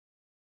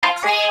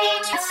played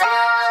you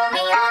saw me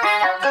on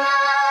an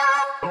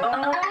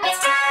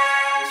it's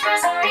time for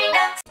some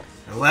Redux.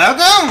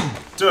 Welcome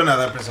to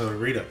another episode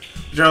of Redux.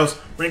 Joe's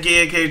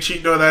Rinky aka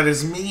Cheat Door, that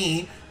is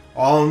me.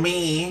 All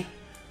me.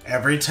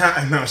 Every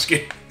time. No, I'm just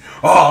kidding.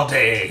 All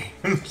day.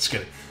 Just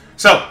kidding.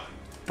 So,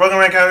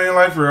 Pokemon Academy of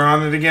Life, we're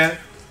on it again.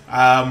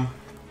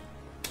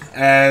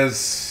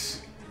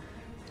 As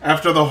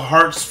after the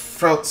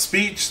heartfelt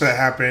speech that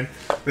happened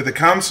with the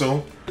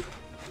council,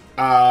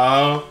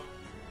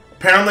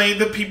 apparently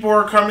the people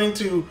are coming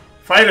to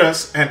fight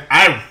us, and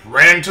I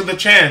ran to the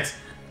chance.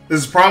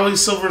 This is probably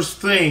Silver's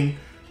thing,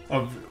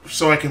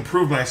 so I can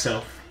prove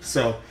myself.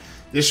 So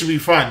this should be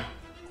fun.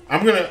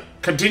 I'm gonna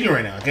continue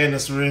right now. Again,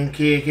 this is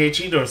Rinky aka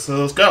Cheat Door, so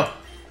let's go.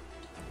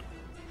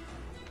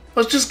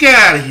 Let's just get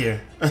out of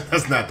here.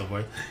 That's not the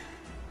way.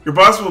 Your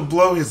boss will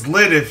blow his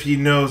lid if he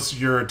knows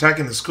you're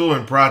attacking the school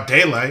in broad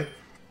daylight.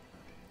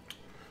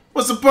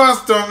 What the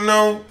boss don't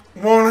know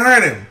won't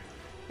hurt him.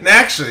 And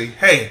actually,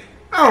 hey,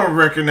 don't I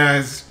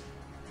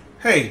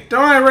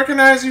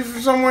recognize you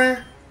from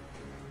somewhere?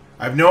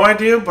 I have no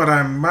idea, but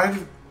I might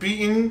have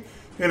beaten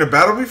you in a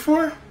battle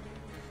before?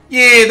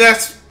 Yeah,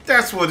 that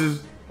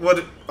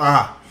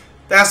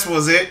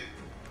was it.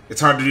 It's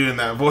hard to do in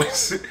that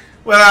voice.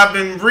 Well, I've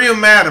been real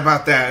mad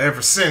about that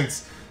ever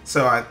since,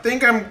 so I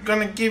think I'm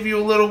gonna give you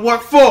a little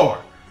what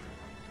for.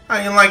 How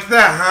you like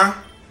that, huh?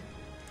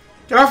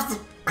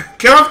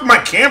 Get off my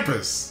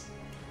campus.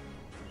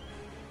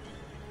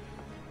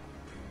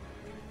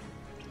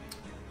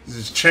 This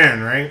is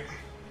Chan, right?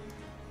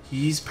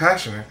 He's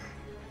passionate.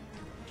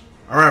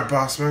 Alright,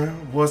 boss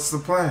man, what's the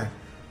plan?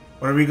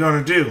 What are we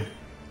gonna do?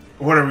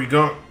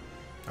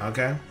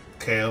 Okay,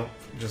 Kale,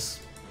 just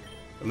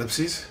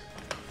ellipses.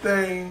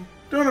 They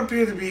don't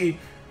appear to be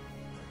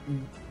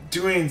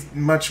doing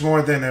much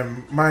more than a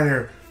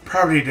minor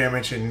property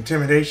damage and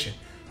intimidation.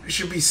 We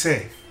should be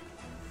safe.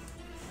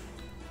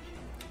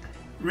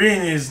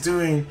 Rin is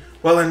doing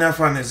well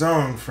enough on his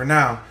own for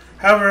now.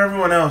 However,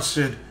 everyone else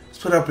should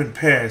split up in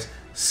pairs,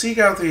 seek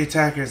out the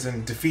attackers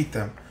and defeat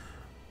them.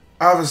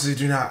 Obviously,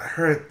 do not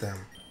hurt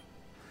them.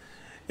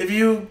 If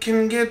you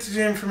can get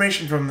the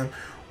information from them,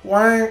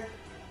 why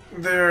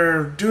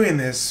they're doing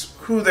this,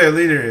 who their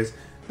leader is,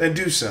 then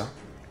do so.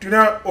 Do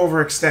not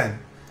overextend.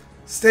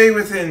 Stay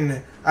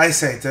within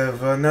eyesight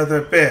of another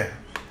bear.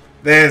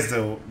 There's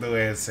the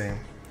way it's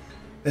saying.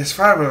 There's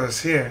 5 of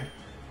us here.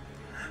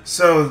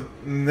 So,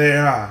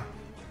 there are.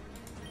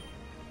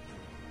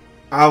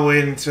 I'll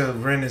wait until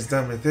Rin is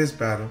done with his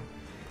battle,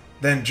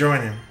 then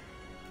join him.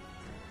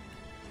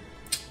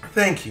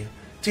 Thank you.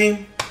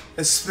 Team,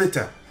 let's split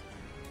up.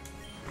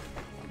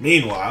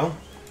 Meanwhile...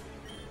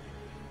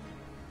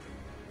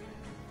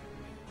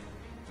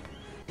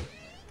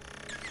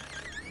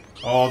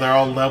 Oh, they're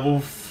all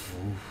level...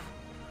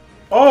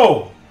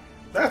 Oh!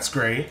 That's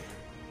great.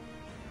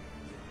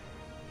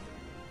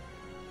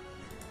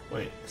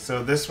 Wait,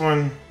 so this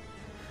one...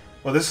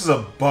 Well, this is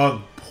a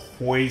bug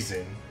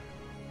poison.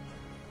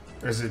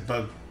 Or is it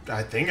bug...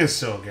 I think it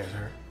still gets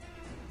her.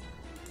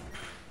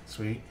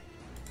 Sweet.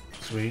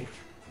 Sweet.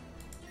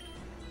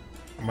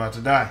 I'm about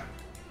to die.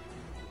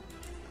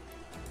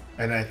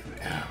 And I... Oh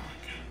my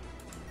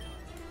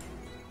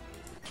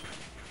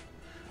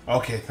god.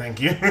 Okay,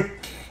 thank you.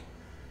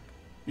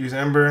 Use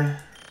Ember.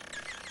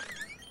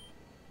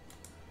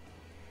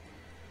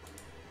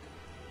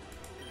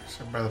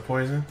 So by the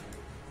poison.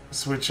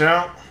 Switch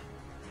out.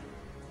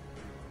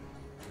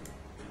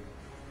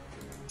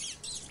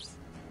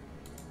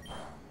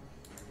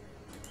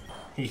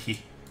 Hehe.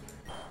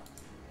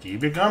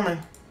 Keep it coming.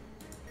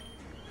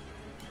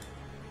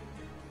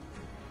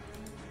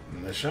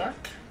 And the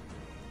shark.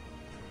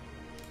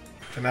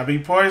 Can I be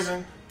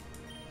poisoned?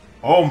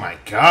 Oh my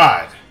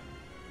god.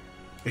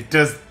 It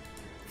does...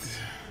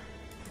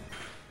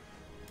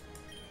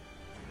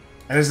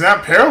 And it's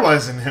not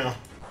paralyzing him.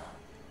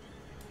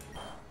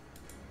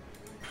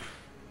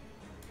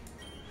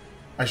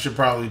 I should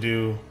probably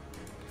do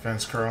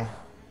defense curl.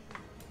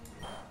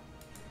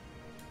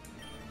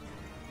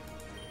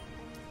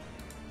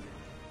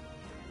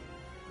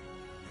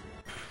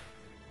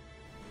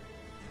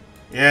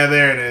 Yeah,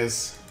 there it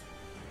is.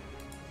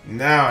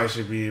 Now I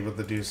should be able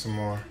to do some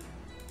more.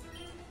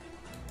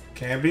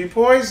 Can't be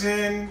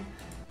poisoned,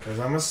 because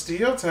I'm a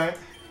steel type.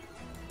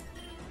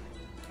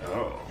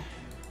 Oh.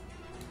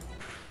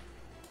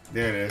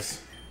 There it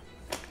is.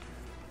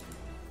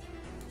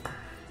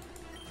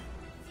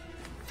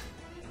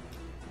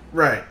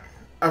 Right.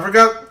 I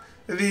forgot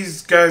that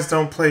these guys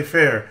don't play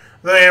fair.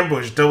 The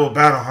ambush, double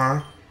battle,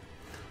 huh?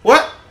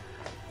 What?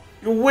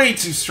 You're way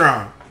too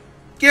strong.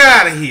 Get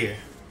out of here.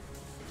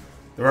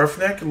 The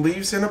roughneck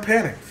leaves in a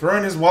panic,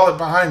 throwing his wallet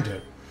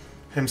behind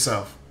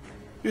himself.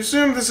 You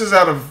assume this is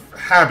out of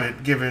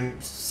habit,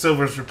 given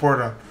Silver's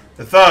report on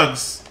the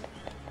thugs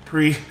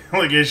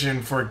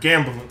pre-allegation for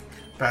gambling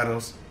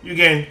battles. You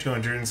gain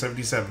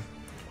 277.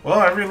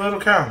 Well, every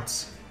little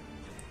counts.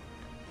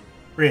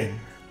 Rin.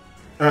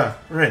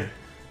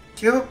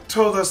 Caleb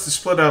told us to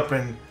split up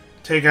and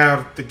take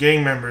out the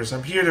gang members.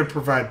 I'm here to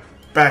provide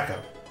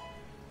backup.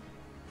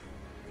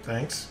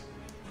 Thanks.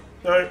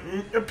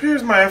 It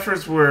appears my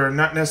efforts were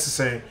not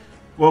necessary.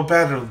 Well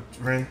battled,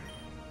 Rin.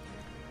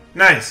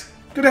 Nice.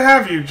 Good to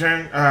have you,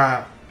 Jen.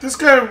 This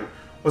guy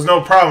was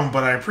no problem,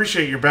 but I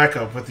appreciate your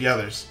backup with the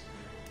others.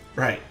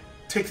 Right.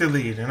 Take the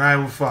lead, and I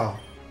will follow.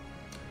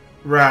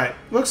 Right.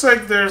 Looks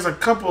like there's a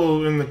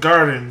couple in the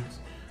garden.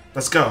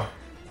 Let's go.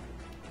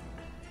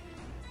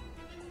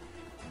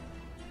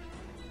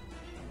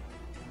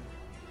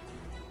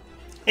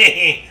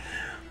 Hehe.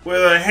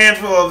 With a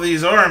handful of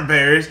these orange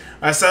berries,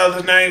 I saw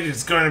tonight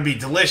it's going to be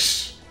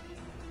delish.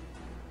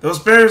 Those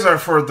berries are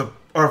for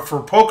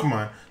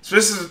Pokemon,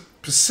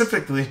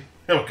 specifically,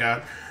 oh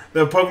god,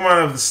 the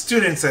Pokemon of the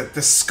students at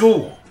the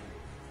school.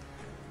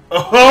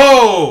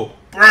 Oh,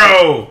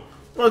 bro!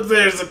 Look,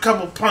 there's a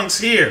couple punks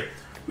here.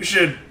 We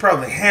should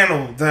probably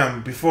handle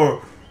them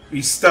before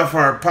we stuff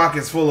our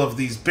pockets full of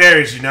these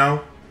berries, you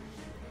know?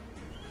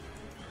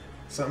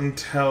 Something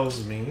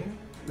tells me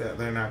that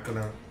they're not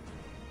gonna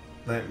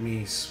let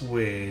me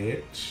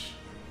switch.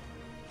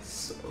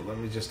 So let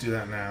me just do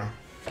that now.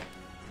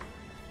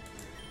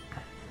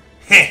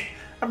 Heh!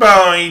 How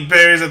about I eat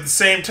berries at the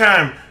same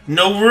time?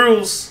 No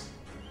rules!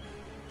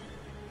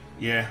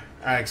 Yeah,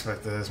 I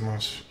expected as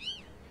much.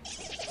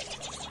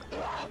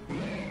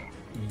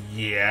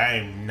 Yeah,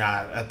 I'm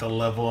not at the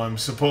level I'm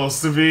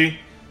supposed to be.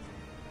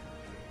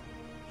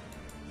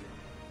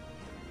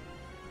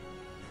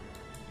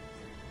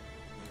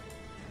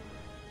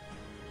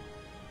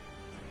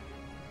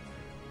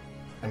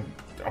 And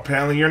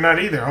apparently you're not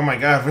either. Oh my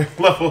god, we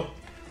level.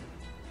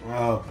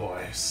 Oh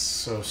boy.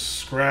 So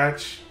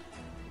scratch.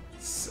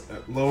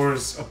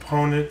 Lowers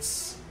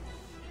opponents.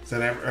 Is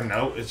that ever? Or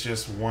no, it's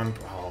just one.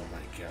 Oh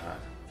my god.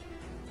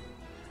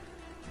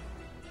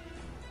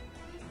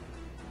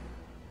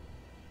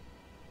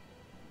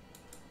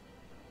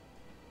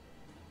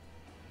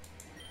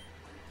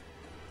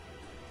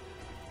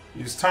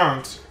 Use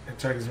taunt.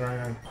 Attack is right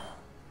on.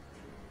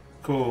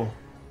 Cool.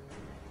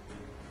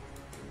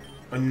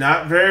 But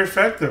not very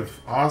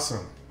effective.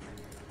 Awesome.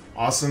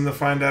 Awesome to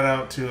find that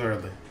out too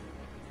early.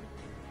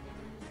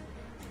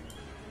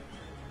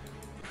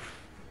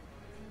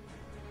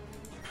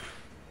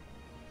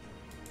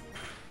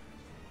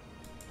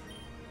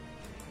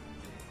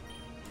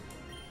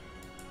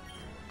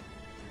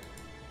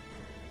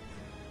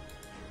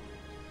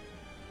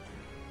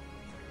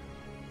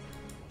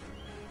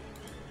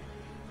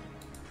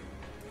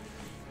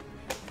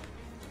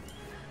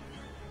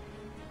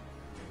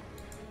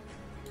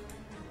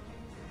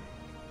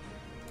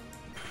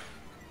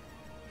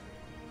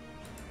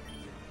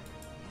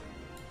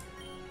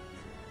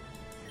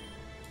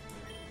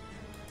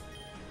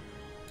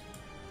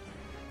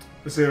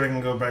 Let's see if I can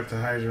go back to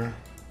Hydra.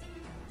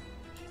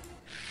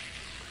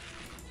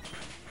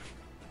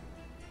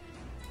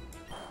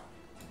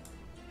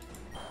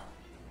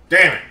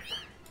 Damn it!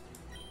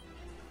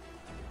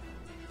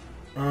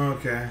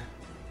 Okay.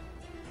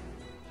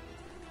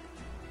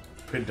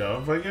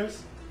 Pidove, I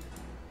guess?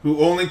 Who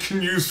only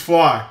can use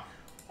fly.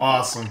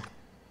 Awesome.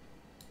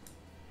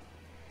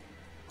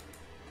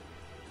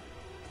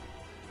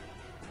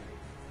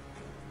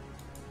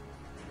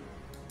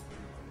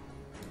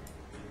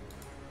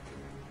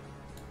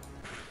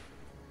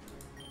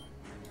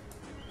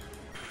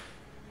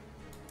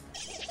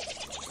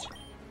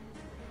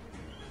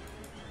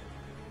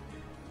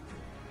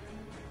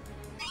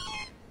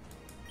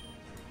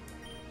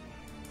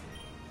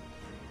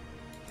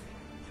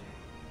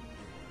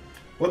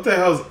 What the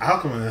hell is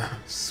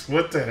Alchemist?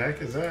 What the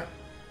heck is that?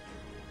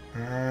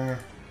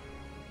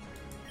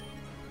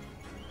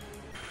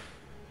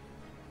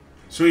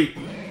 Sweet.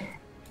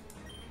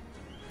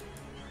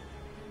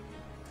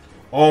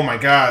 Oh my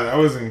god, I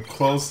wasn't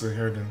close to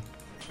her then.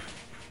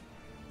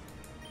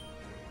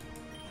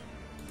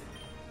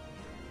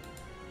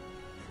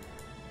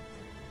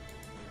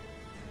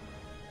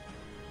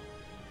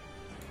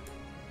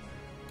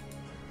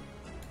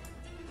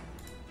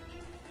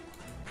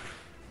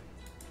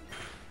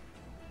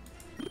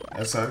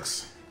 That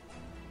sucks.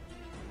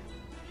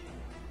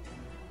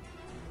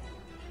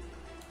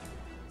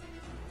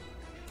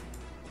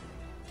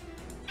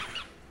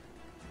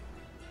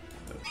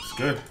 That's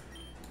good.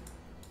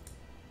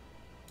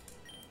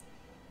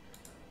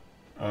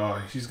 Oh,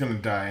 he's gonna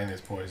die in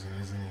his poison,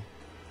 isn't he?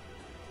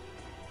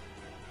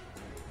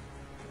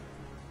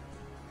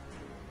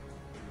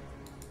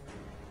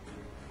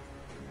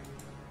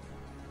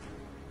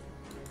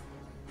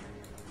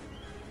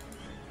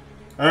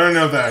 I don't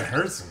know if that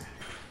hurts him.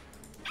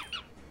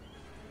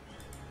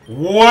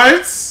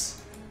 What?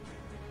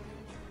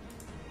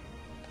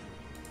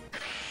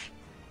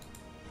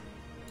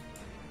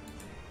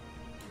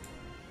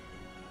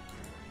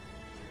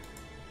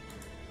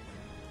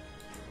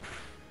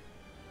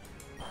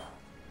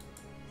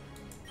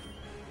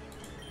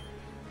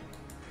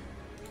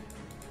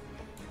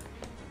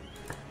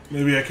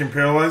 Maybe I can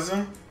paralyze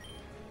him?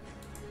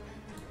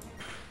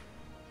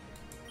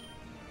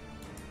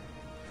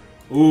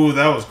 Ooh,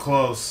 that was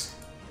close.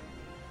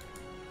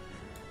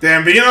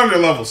 Damn, being under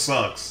level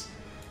sucks.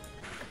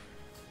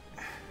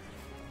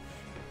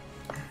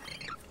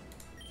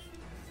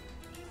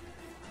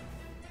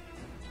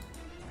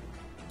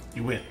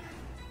 You win.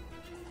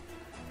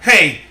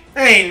 Hey,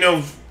 that ain't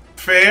no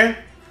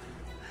fair.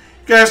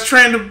 You guys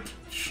trained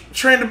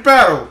to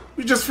battle.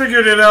 We just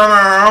figured it out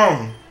on our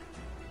own.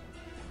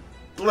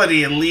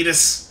 Bloody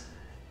elitists.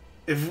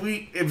 If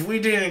we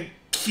didn't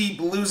keep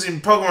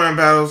losing Pokemon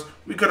battles,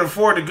 we could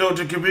afford to go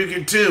to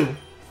Kabuki too.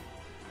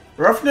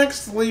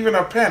 Roughnecks leave in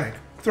a panic,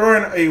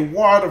 throwing a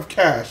wad of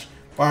cash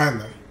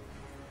behind them.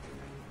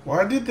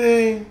 Why did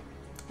they...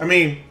 I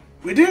mean,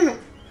 we didn't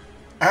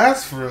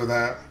ask for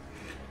that.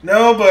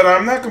 No, but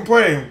I'm not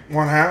complaining,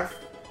 one half.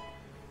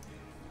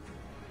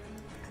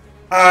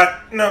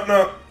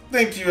 No,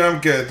 thank you, I'm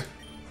good.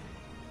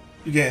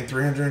 You gained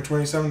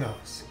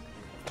 $327.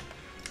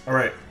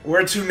 Alright,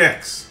 where to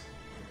next?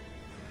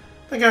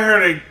 I think I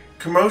heard a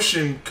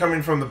commotion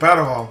coming from the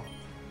battle hall.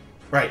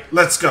 Right,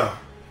 let's go.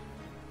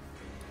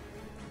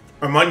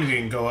 Our money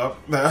didn't go up.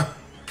 No.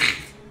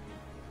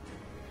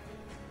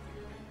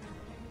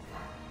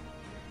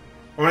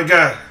 Oh my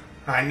god,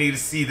 I need to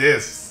see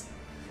this.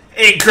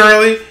 Hey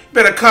Curly, you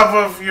better cover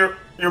up your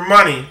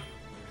money.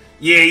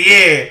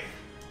 Yeah.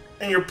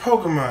 And your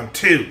Pokemon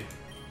too.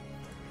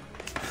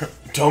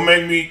 Don't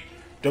make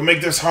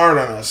this hard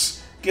on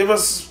us. Give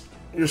us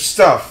your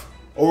stuff,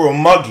 or we'll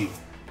mug you.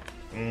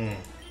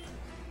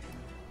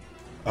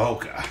 Oh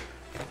god.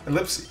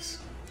 Ellipses.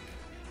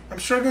 I'm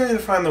struggling to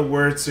find the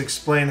words to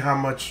explain how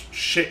much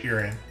shit you're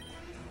in.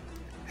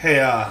 Hey,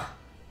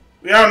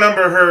 we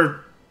outnumber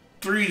her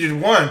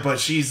 3-1, but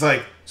she's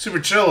like super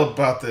chill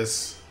about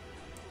this.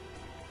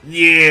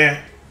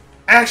 Yeah.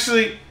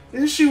 Actually,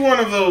 isn't she one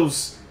of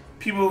those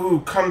people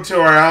who come to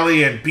our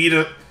alley and beat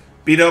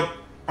up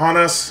on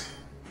us?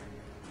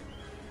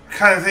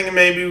 Kind of thinking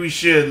maybe we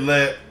should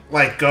let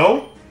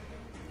go?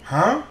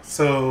 Huh?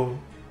 So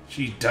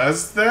she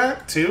does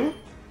that too?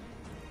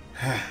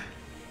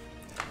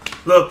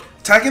 Look,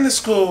 attacking the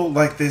school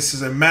like this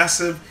is a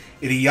massive,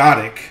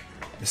 idiotic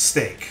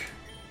mistake.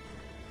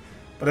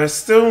 But I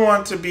still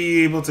want to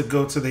be able to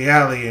go to the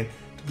alley and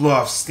to blow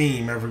off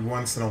steam every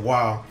once in a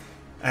while.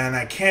 And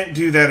I can't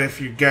do that if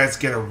you guys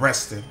get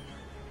arrested.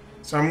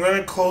 So I'm going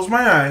to close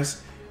my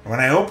eyes, and when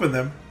I open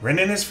them, Ren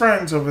and his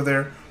friends over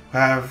there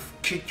have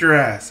kicked your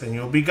ass, and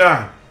you'll be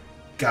gone.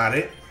 Got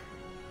it?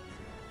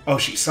 Oh,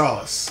 she saw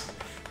us.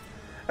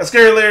 That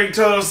scary Larry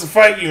told us to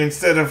fight you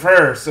instead of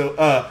her,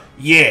 so,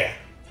 yeah.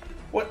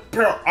 What,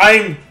 bro?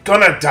 I'm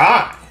gonna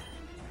die.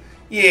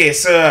 Yeah,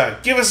 so,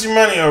 give us your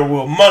money or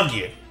we'll mug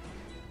you.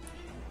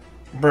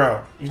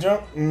 Bro, you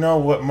don't know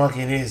what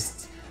mugging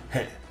is.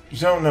 You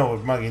don't know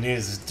what mugging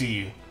is, do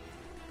you?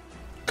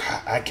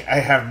 God, I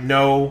have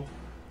no...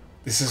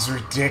 This is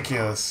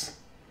ridiculous.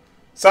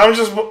 So I'm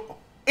just...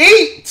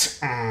 Eat!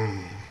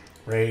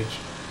 Rage.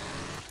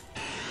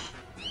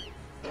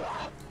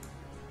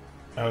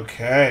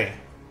 Okay.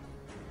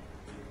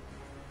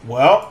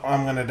 Well,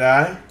 I'm gonna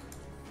die.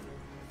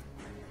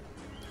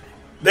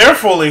 They're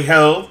fully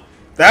held.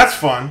 That's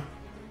fun.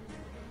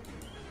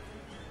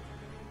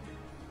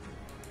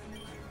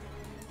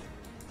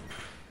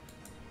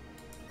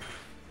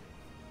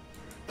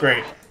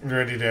 Great. You're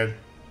already dead.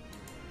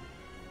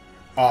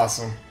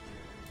 Awesome.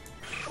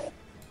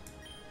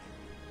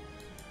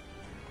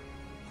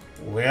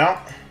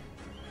 Well.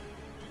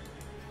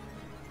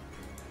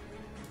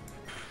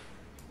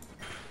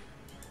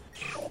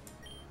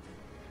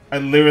 I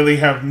literally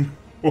have...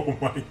 Oh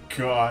my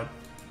god.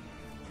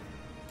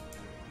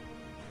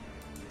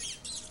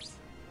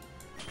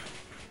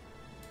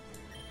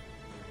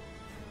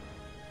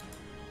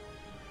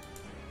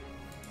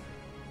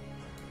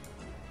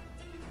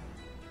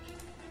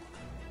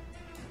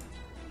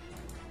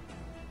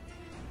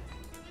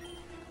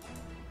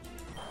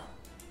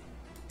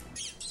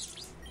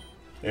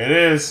 It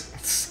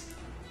is.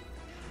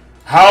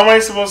 How am I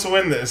supposed to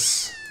win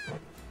this?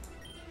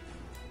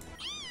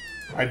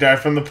 I died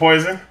from the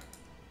poison?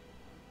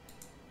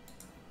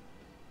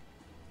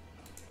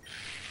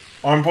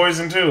 Oh, I'm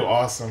poisoned too.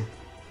 Awesome.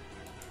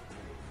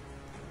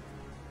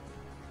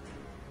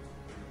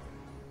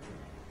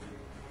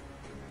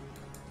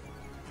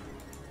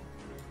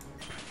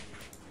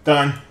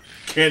 Done.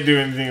 Can't do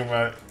anything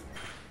about it.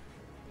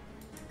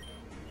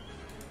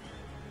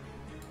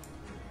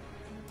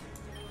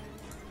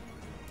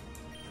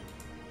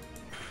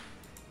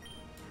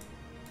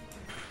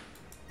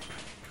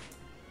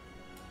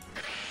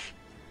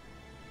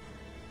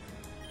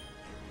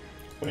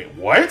 Wait,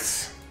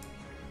 what?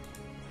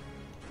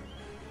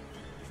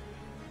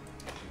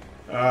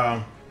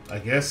 I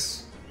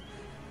guess.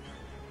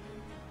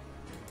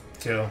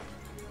 Kill.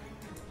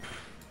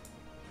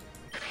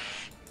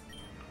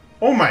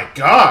 Oh my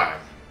god!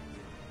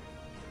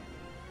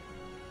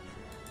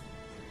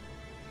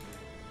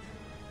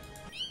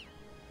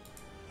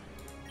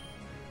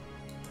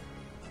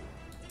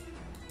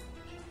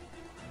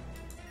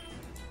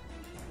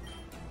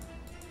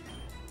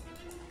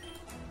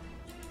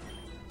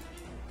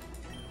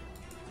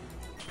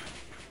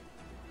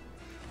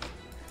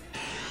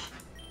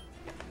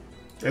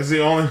 That's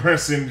the only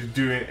person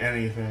doing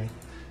anything.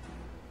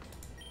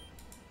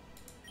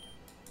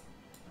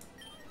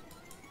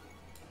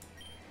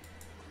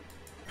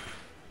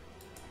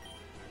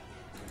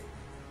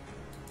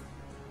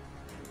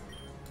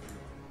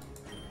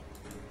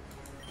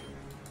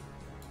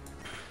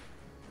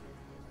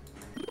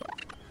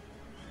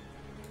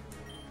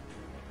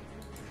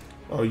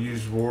 Oh,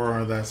 use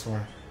war, that's why.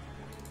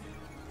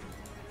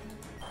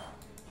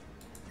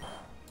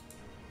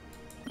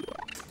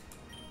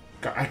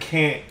 God, I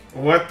can't.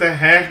 What the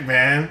heck,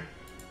 man?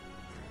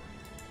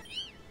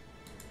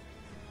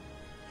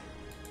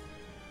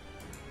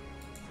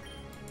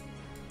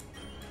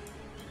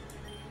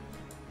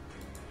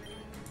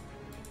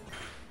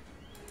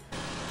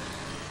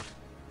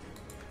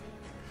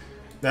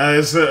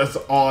 That's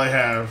all I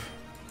have.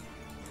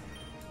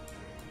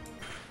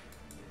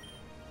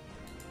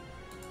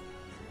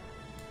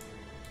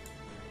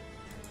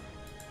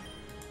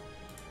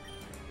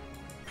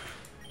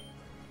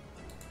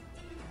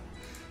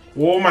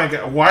 Oh my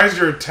god, why is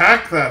your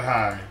attack that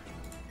high?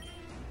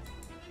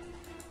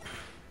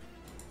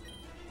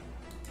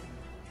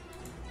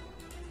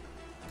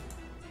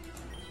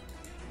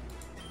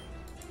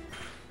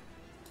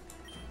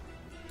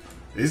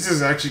 This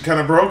is actually kind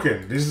of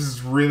broken. This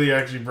is really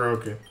actually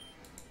broken.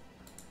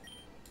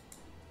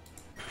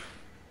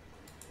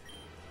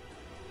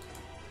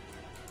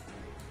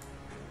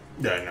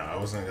 Yeah, no, I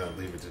wasn't gonna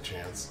leave it to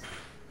chance.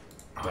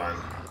 Done.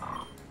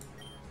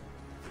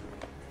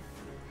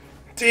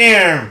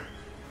 Damn!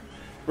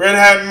 Red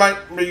Hat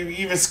might be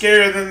even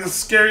scarier than the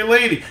scary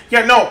lady.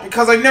 Yeah, no,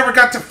 because I never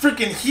got to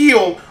freaking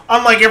heal,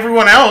 unlike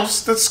everyone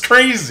else. That's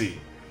crazy.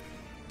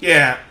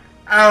 Yeah,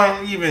 I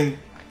don't even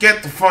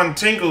get the fun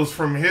tingles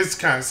from his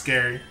kind of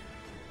scary.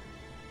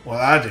 Well,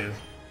 I do.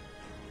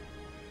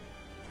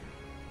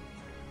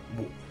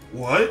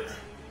 What?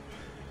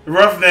 The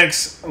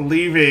Roughnecks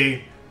leave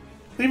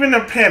in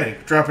a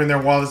panic, dropping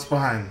their wallets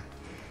behind them.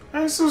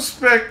 I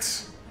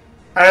suspect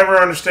I'll ever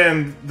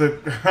understand the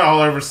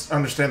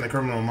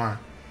criminal mind.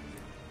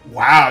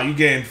 Wow, you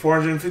gained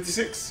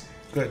 456.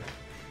 Good.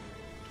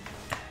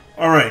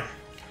 All right.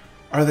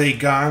 Are they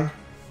gone?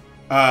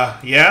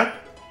 Yeah?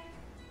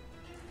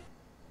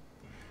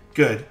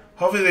 Good.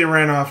 Hopefully they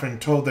ran off and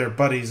told their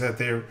buddies that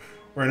they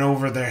were in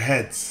over their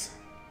heads.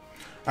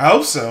 I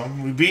hope so.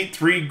 We beat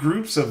 3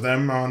 groups of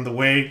them on the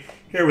way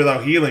here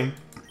without healing.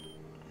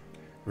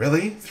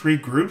 Really? 3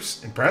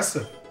 groups?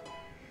 Impressive.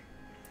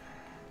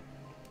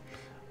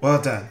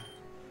 Well done.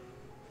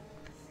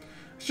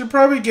 I should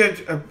probably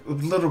get a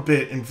little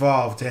bit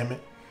involved, damn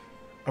it.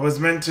 I was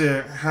meant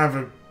to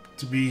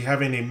be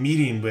having a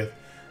meeting with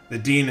the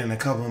dean in a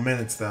couple of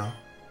minutes, though.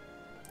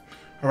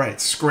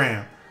 Alright,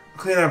 scram. I'll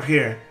clean up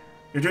here.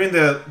 You're doing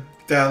the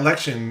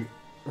election,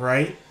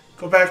 right?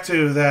 Go back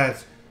to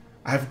that.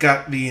 I've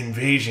got the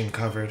invasion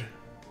covered.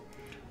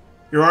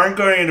 You aren't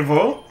going to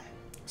vote?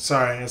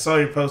 Sorry, I saw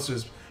your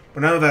posters,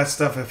 but none of that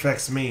stuff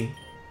affects me.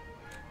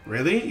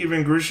 Really?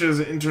 Even Grusha's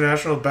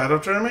international battle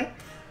tournament?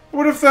 I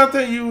would have thought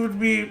that you would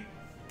be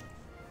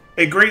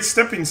a great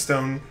stepping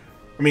stone.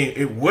 I mean,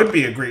 it would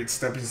be a great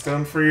stepping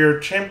stone for your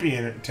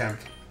champion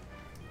attempt.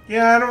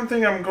 Yeah, I don't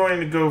think I'm going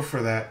to go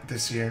for that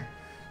this year.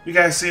 You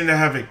guys seem to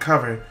have it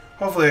covered.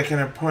 Hopefully I can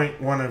appoint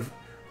one of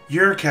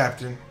your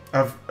captain,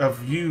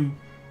 appoint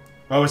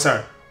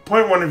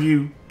one of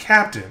you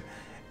captain,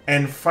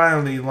 and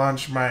finally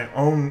launch my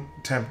own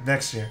attempt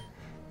next year.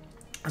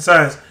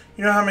 Besides,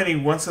 you know how many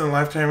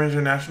once-in-a-lifetime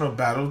international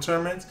battle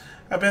tournaments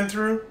I've been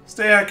through?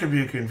 Stay at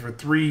Kabukin for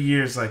 3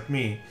 years like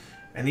me,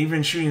 and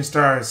even shooting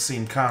stars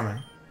seem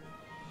common.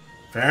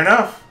 Fair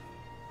enough.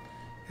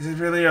 Is it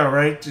really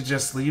alright to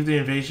just leave the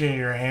invasion in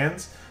your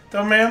hands,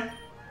 though, ma'am?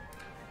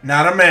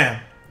 Not a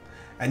ma'am.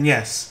 And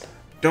yes,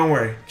 don't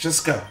worry,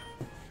 just go.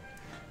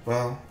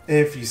 Well,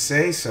 if you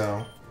say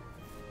so.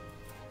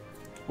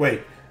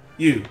 Wait,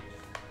 you.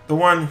 The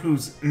one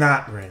who's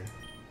not Rin.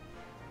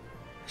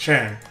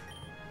 Sharon.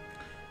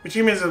 Your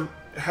team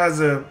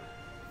has a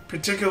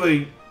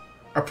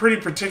pretty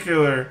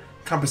particular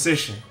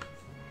composition.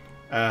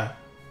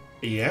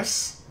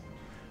 Yes?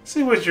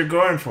 See what you're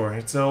going for.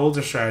 It's an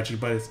older strategy,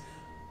 but it's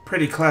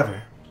pretty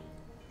clever.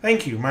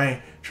 Thank you.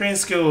 My training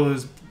skill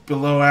is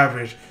below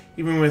average.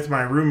 Even with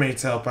my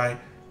roommate's help, I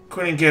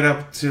couldn't get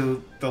up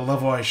to the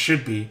level I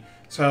should be,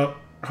 so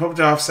I hope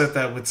to offset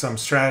that with some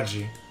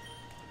strategy.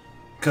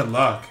 Good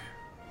luck.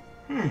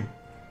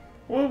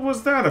 What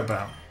was that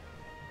about?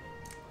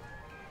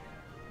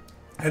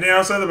 Heading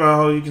outside the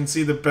battle, you can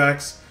see the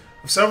backs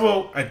of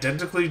several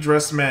identically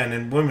dressed men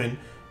and women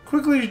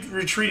quickly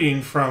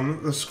retreating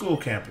from the school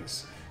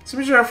campus.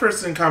 Seems your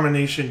efforts in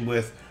combination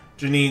with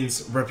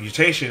Janine's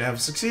reputation have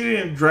succeeded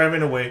in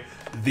driving away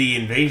the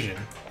invasion.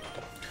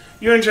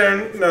 You in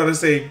turn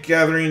notice a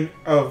gathering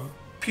of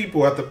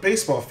people at the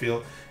baseball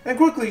field and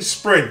quickly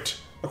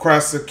sprint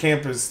across the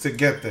campus to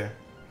get there.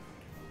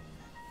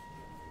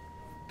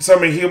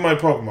 Somebody heal my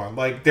Pokemon.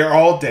 Like, they're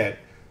all dead.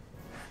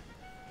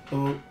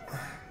 Oh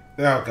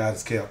god,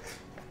 it's killed.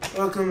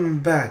 Welcome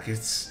back.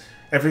 Is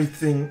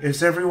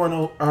everyone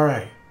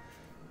alright?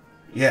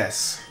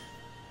 Yes.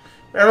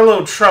 We had a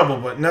little trouble,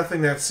 but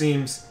nothing that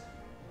seemed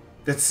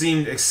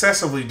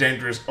excessively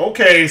dangerous.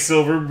 Okay,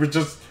 Silver, we're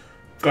just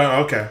going,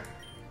 okay.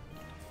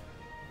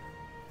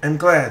 I'm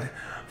glad.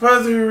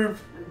 From the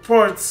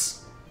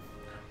reports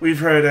we've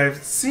heard,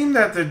 I've seen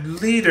that the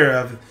leader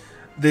of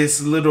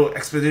this little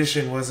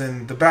expedition was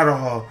in the battle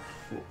hall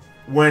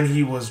when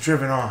he was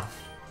driven off.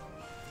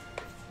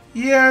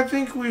 Yeah, I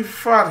think we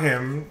fought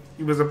him.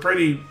 He had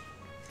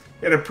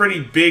a pretty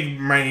big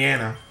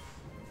Mariana.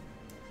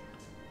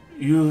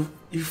 You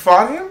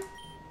fought him?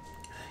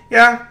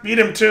 Yeah, beat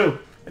him too.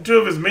 And two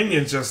of his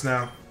minions just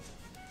now.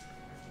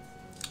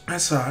 I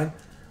saw it.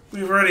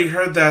 We've already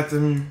heard that.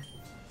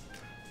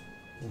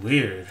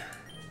 Weird.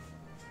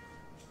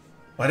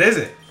 What is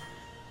it?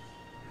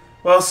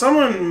 Well,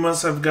 someone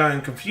must have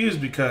gotten confused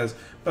because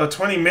about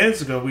 20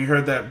 minutes ago we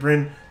heard that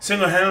Bryn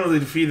single-handedly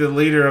defeated the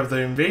leader of the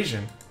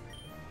invasion.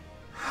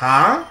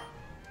 Huh?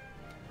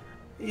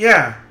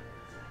 Yeah.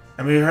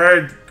 And we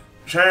heard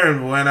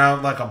Sharon went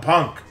out like a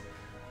punk.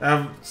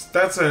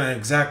 That's an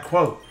exact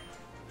quote.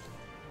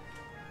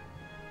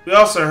 We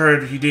also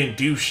heard he didn't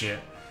do shit.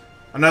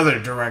 Another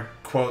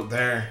direct quote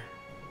there.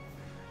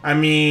 I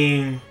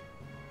mean,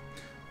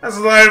 that's a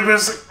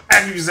libelous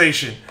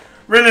accusation.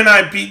 Ren and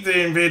I beat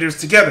the invaders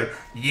together.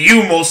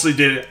 You mostly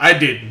did it. I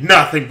did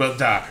nothing but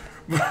die.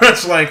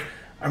 Much like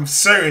I'm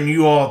certain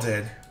you all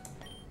did.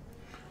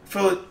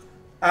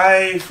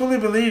 I fully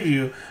believe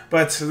you,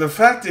 but the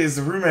fact is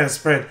the rumor has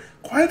spread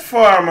quite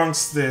far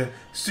amongst the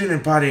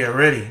student body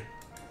already.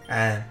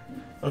 And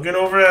looking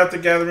over at the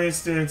gathering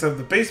students of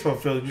the baseball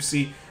field, you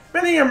see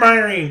many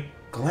admiring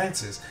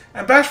glances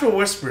and bashful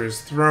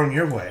whispers thrown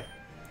your way.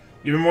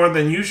 Even more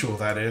than usual,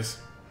 that is.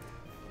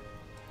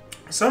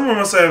 Someone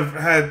must have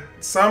had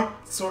some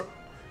sort...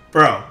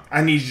 Bro,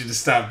 I need you to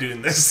stop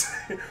doing this.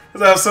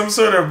 Must have some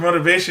sort of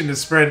motivation to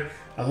spread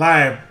a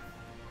lie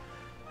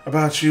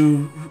about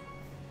you.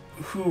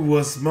 Who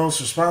was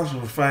most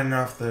responsible for fighting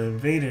off the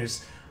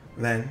invaders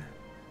then?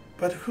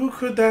 But who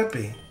could that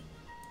be?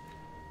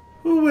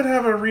 Who would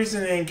have a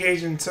reason to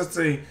engage in such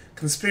a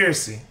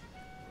conspiracy?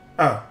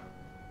 Oh.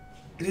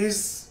 It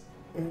is...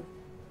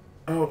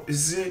 Oh,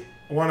 is it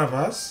one of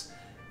us?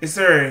 Is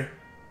there a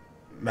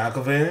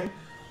Malcolm,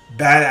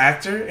 bad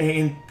actor,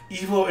 an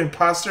evil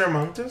imposter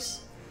among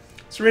us?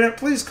 Serena,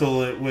 please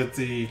cool it with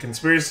the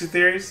conspiracy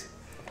theories.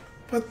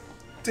 But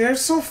they're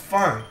so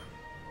fun.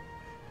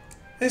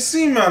 They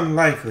seem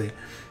unlikely.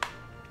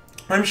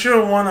 I'm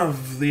sure one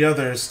of the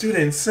other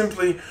students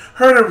simply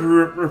heard a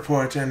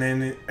report and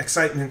in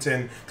excitement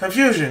and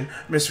confusion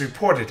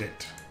misreported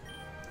it.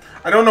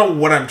 I don't know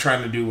what I'm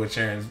trying to do with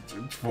Sharon's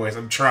voice.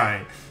 I'm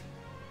trying.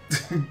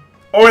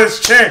 Oh,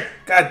 it's Sharon!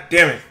 God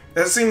damn it.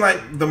 That seemed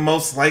like the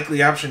most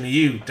likely option to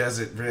you, does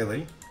it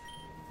really?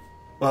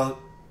 Well,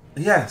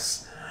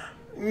 yes.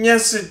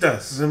 Yes, it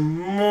does.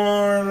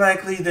 More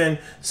likely than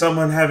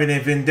someone having a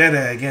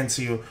vendetta against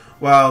you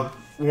while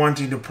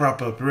wanting to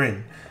prop up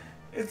Rin.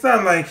 It's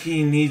not like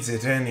he needs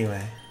it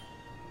anyway.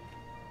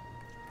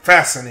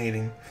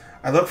 Fascinating.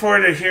 I look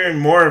forward to hearing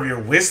more of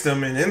your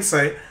wisdom and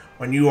insight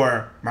when you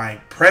are my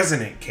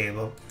president,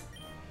 Caleb.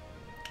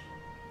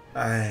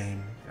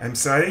 I'm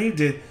sorry,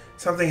 did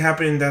something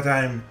happen that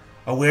I'm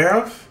aware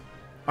of?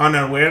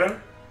 Unaware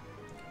of?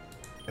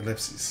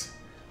 Ellipses.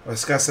 We'll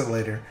discuss it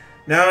later.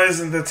 Now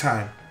isn't the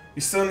time.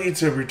 We still need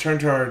to return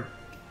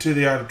to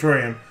the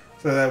auditorium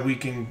so that we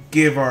can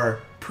give our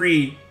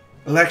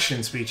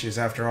pre-election speeches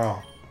after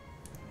all.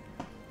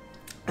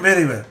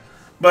 Anyway,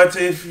 but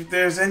if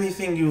there's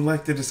anything you'd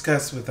like to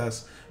discuss with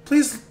us,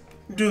 please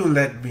do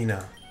let me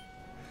know.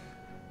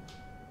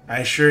 I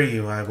assure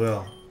you I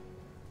will.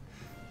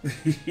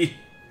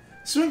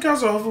 Student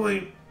Council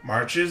hopefully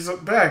marches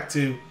back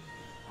to...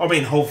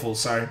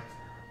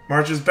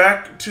 marches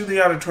back to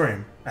the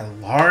auditorium. A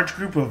large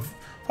group of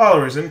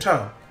followers in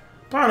tow.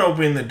 Upon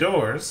opening the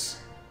doors...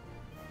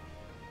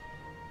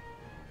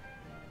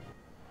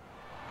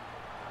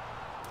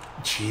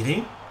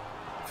 Cheating?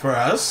 For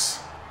us?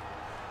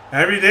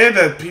 Every day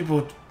that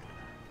people...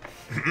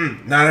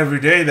 not every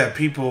day that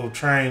people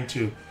trying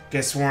to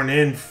get sworn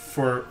in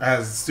for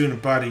as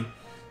student body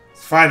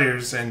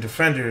fighters and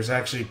defenders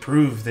actually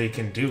prove they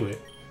can do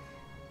it.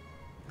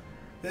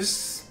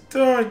 This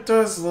though it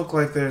does look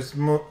like they're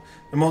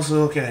mostly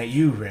looking at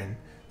you, Rin.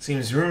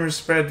 Seems rumors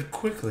spread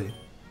quickly.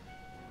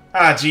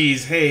 Ah,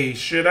 geez, hey,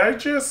 should I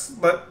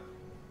just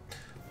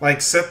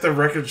set the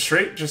record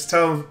straight? Just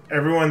tell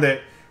everyone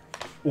that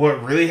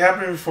what really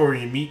happened before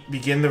we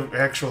begin the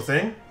actual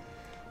thing?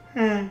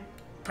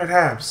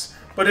 Perhaps.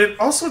 But it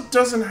also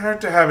doesn't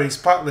hurt to have a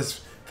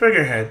spotless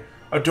figurehead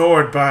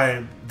adored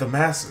by the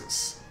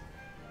masses.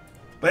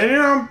 Laying it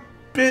on a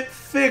bit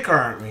thick,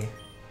 aren't we?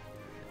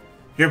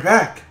 You're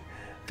back.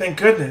 Thank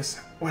goodness.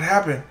 What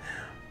happened?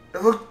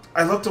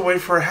 I looked away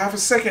for half a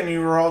second and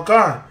you were all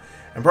gone.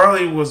 And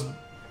Barley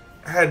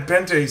had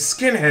bent a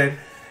skinhead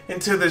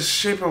into the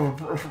shape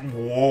of a...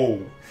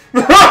 Whoa.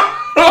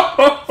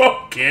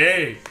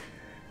 Okay.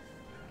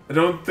 I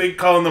don't think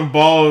calling them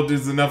bald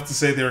is enough to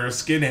say they're a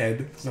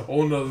skinhead. It's a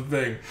whole nother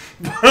thing.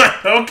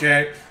 But,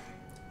 okay.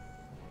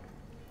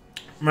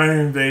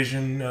 Minor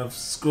invasion of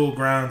school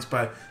grounds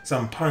by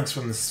some punks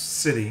from the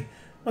city.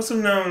 Must have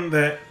known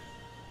that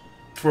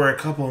for a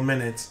couple of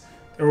minutes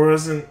there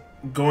wasn't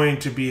going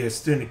to be a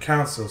student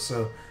council,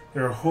 so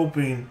they were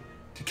hoping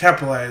to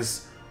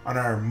capitalize on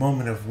our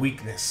moment of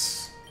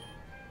weakness.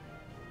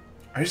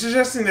 Are you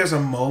suggesting there's a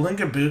mole in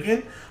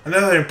Kabukin?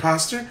 Another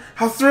imposter?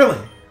 How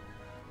thrilling!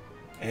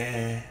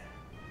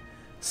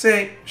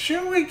 Say,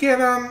 shouldn't we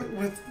get on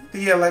with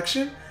the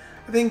election?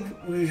 I think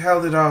we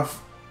held it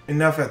off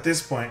enough at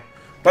this point.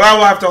 But I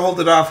will have to hold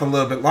it off a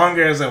little bit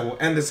longer as I will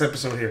end this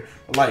episode here.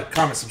 Like,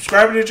 comment,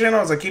 subscribe to the channel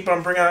as I keep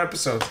on bringing out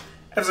episodes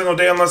every single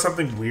day unless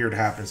something weird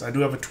happens. I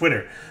do have a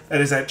Twitter that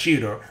is at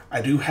Cheetor.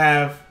 I do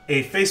have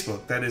a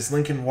Facebook that is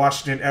Lincoln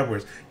Washington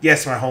Edwards.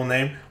 Yes, my whole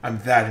name. I'm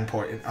that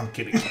important. I'm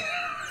kidding.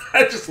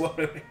 I just love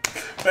it.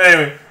 But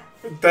anyway,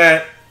 with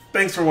that,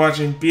 thanks for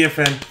watching.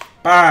 BFN.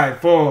 Bye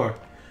for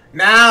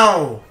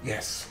now.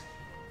 Yes.